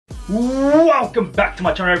Welcome back to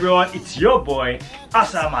my channel, everyone. It's your boy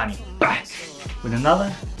Assad Armani, back with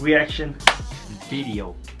another reaction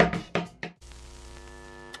video.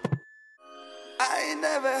 I ain't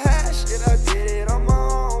never had shit, I did it on my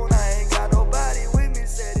own. I ain't got nobody with me,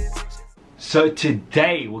 said it. So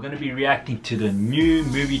today we're going to be reacting to the new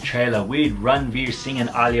movie trailer with Ranveer Singh and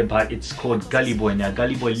Alia Bhatt. It's called Gully Boy. Now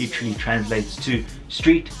Gully Boy literally translates to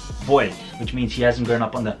street boy, which means he hasn't grown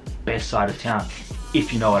up on the best side of town,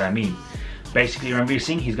 if you know what I mean. Basically, Ranveer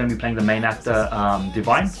Singh, he's going to be playing the main actor,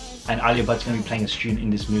 Divine, and Alia Bhatt's going to be playing a student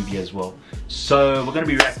in this movie as well. So we're going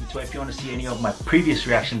to be reacting to it. If you want to see any of my previous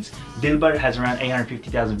reactions, Gullyboy has around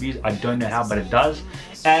 850,000 views. I don't know how, but it does.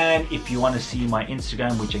 And if you want to see my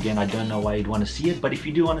Instagram, which again, I don't know why you'd want to see it, but if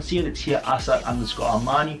you do want to see it, it's here,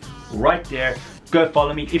 Assad_Armani, right there. Go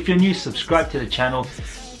follow me. If you're new, subscribe to the channel.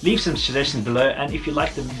 Leave some suggestions below, and if you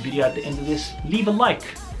like the video at the end of this, leave a like.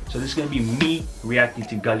 So this is going to be me reacting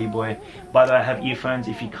to Gully Boy. By the way, I have earphones.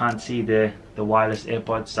 If you can't see the wireless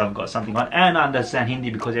AirPods, I've got something on. And I understand Hindi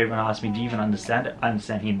because everyone asks me, do you even understand it? I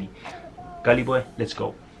understand Hindi. Gully Boy, let's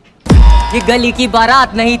go. ये गली की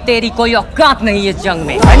बारात नहीं, तेरी कोई औकात नहीं इस जंग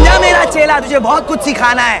में। अंजा मेरा चेला, तुझे बहुत कुछ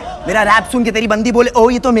सिखाना है। मेरा रैप सुन के तेरी बंदी बोले, ओ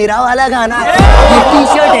ये तो मेरा वाला गाना है। ये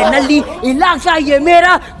टी-शर्ट है नल्ली, इलाका ये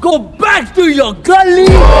मेरा, go back to your gully।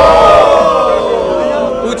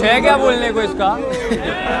 कुछ है क्या बोलने को इसका?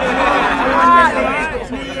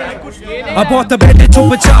 अब बहुत बेटे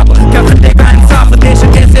चुपचाप, क्या करते हैं साफ, देश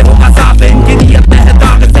कैसे होगा साफ, इनकी नियत में है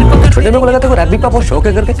दाग। छोटे मेरे को लगा था को रैप भी का बहुत शौक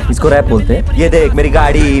है करके, इसको रैप बोलते हैं। ये देख मेरी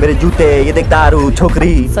गाड़ी, मेरे जूते, ये देख दारू,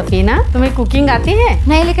 छोकरी। सफीना, तुम्हें कुकिंग आती है?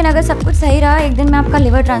 नहीं, लेकिन अगर सब कुछ सही रहा, एक दिन मैं आपका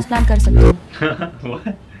लिवर ट्रांसप्लांट कर सकती हूँ।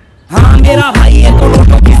 हाँ मेरा भाई है,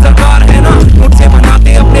 करोड़ों की सरकार है ना, मुझसे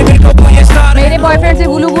बनाते अपने बेटों को ये स्टार। मेरे बॉयफ्रेंड से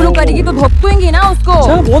गुलू गुलू करेगी तो धोकेंगी ना उसको।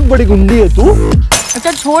 अच्छा, बहुत बड़ी गुंडी है तू।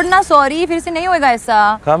 अच्छा छोड़ ना, सॉरी, फिर से नहीं होएगा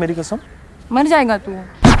ऐसा। कहा मेरी कसम, मर जाएगा तू।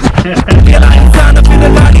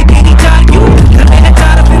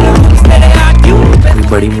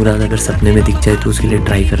 बड़ी मुराद अगर सपने में दिख जाए तो उसके लिए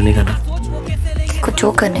ट्राई करने का ना। कुछ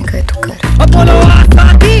जो करने का है तो कर।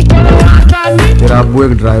 तेरा अब्बू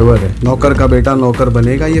एक ड्राइवर है, नौकर का बेटा नौकर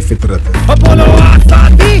बनेगा, ये फितरत है।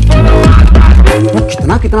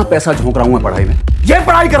 कितना कितना पैसा झोंक रहा हूँ मैं पढ़ाई में। ये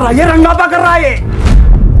पढ़ाई कर रहा है, ये रंगापा कर रहा है ये।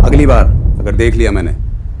 अगली बार अगर देख लिया मैंने,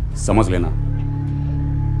 समझ लेना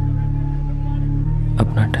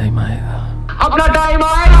अपना टाइम आएगा। अपना टाइम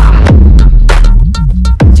आएगा।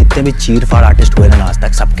 जितने भी चीर फाड़ आर्टिस्ट हुए ना आज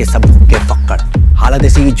तक, सबके सब भूखे फक्कड़। हालत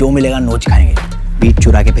ऐसी कि जो मिलेगा नोच खाएंगे, बीट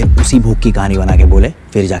चुरा के फिर उसी भूख की कहानी बना के बोले,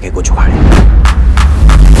 फिर जाके कुछ उखाड़े।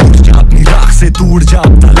 अपनी राख से दूर जा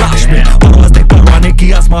अपना लाश में, परवाज़ देख परवाने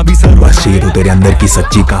की आसमां भी सर। बस ये तो तेरे अंदर की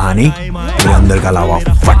सच्ची कहानी, तेरे अंदर का लावा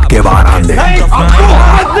फट के बाहर आन दे।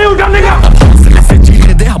 नहीं उठाने का। हौसले से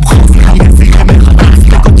जीने दे, हम हौसले से में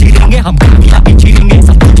हौसले को चीरेंगे, हम कामयाबी चीरेंगे,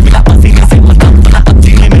 सब कुछ मिला पसीने से, मतलब अब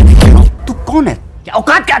जीने में। तू कौन है? क्या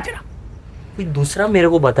औकात क्या तेरा? कोई दूसरा मेरे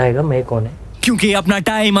को बताएगा मैं कौन है। क्योंकि अपना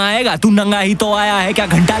टाइम आएगा, तू नंगा ही तो आया है, क्या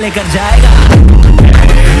घंटा लेकर जाएगा?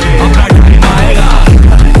 अपना टाइम आएगा,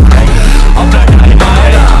 अपना टाइम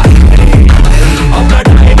आएगा, अपना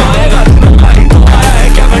टाइम आएगा, तू नंगा ही तो आया है,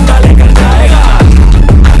 क्या घंटा लेकर जाएगा?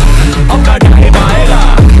 अपना टाइम आएगा,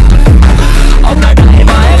 अपना टाइम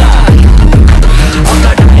आएगा,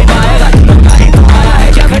 अपना टाइम आएगा, तू नंगा ही तो आया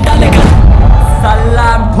है, क्या घंटा लेकर?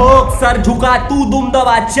 सलाम ठोक, सर झुका, तू दुम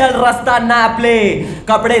दबा, चल रास्ता नाप ले,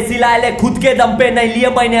 कपड़े सिला ले खुद के दम पे, नहीं लिए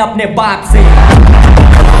मैंने अपने बाप से।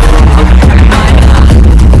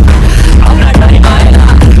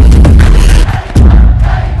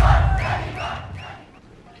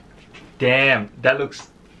 Damn, that looks,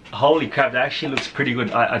 holy crap, that actually looks pretty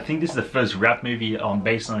good. I think this is the first rap movie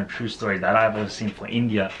based on a true story that I've ever seen for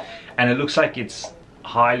India, and it looks like it's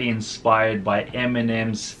highly inspired by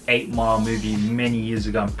Eminem's 8 Mile movie many years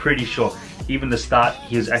ago. I'm pretty sure. Even the start,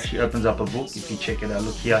 he actually opens up a book. If you check it out,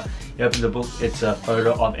 look here, he opens the book, it's a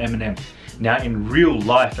photo of Eminem. Now in real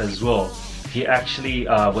life as well, he actually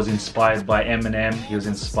was inspired by Eminem, he was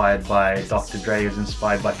inspired by Dr. Dre, he was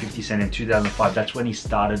inspired by 50 Cent in 2005. That's when he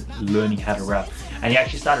started learning how to rap. And he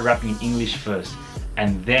actually started rapping in English first.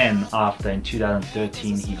 And then after, in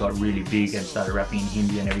 2013, he got really big and started rapping in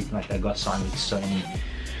Hindi and everything like that, got signed with Sony.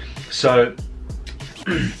 So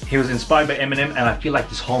he was inspired by Eminem, and I feel like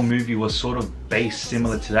this whole movie was sort of based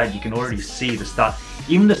similar to that. You can already see the start,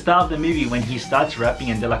 even the start of the movie when he starts rapping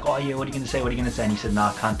and they're like, oh yeah, what are you gonna say, what are you gonna say? And he said, nah,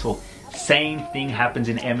 I can't talk. Same thing happens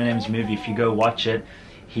in Eminem's movie. If you go watch it,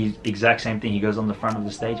 he's exact same thing. He goes on the front of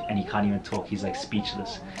the stage and he can't even talk, he's like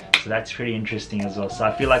speechless. So that's pretty interesting as well. So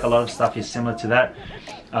I feel like a lot of stuff is similar to that.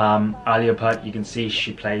 Alia Bhatt, you can see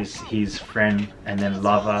she plays his friend and then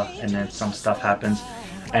lover, and then some stuff happens.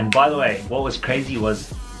 And by the way, what was crazy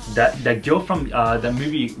was that girl from the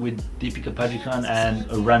movie with Deepika Padukone and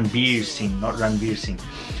Ranveer Singh, not Ranveer Singh.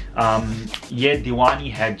 Ye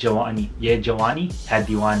Diwani had Jawani. Ye Jawani had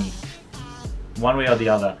Diwani. One way or the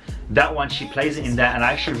other. That one, she plays it in that, and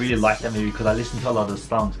I actually really like that movie because I listened to a lot of the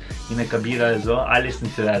songs. You know, Kabira as well, I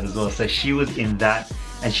listened to that as well. So she was in that,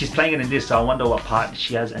 and she's playing it in this, so I wonder what part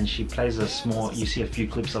she has. And she plays a small, you see a few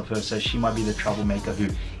clips of her, so she might be the troublemaker who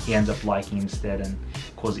he ends up liking instead and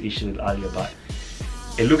cause issue with Alia. But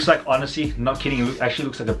it looks like, honestly, not kidding, it actually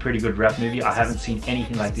looks like a pretty good rap movie. I haven't seen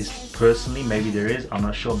anything like this personally. Maybe there is, I'm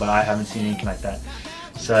not sure, but I haven't seen anything like that.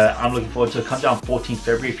 So I'm looking forward to it. It comes out on 14th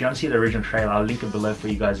February. If you want to see the original trailer, I'll link it below for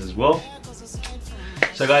you guys as well.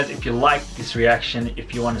 So guys, if you like this reaction,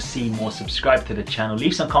 if you want to see more, subscribe to the channel.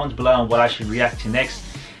 Leave some comments below on what I should react to next.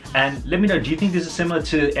 And let me know, do you think this is similar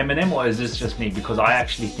to Eminem, or is this just me? Because I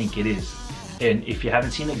actually think it is. And if you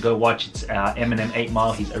haven't seen it, go watch. It's Eminem 8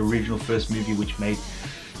 Mile, his original first movie, which made,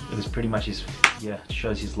 it was pretty much his, yeah,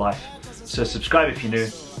 shows his life. So subscribe if you're new,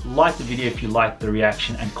 like the video if you like the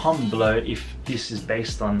reaction, and comment below if this is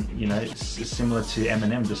based on, you know, it's similar to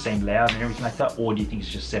Eminem, the same layout and everything like that, or do you think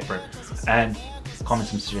it's just separate? And comment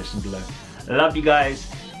some suggestions below. I love you guys.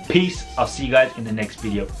 Peace. I'll see you guys in the next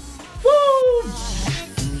video. Woo!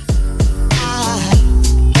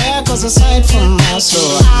 There goes a sight from my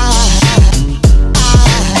soul.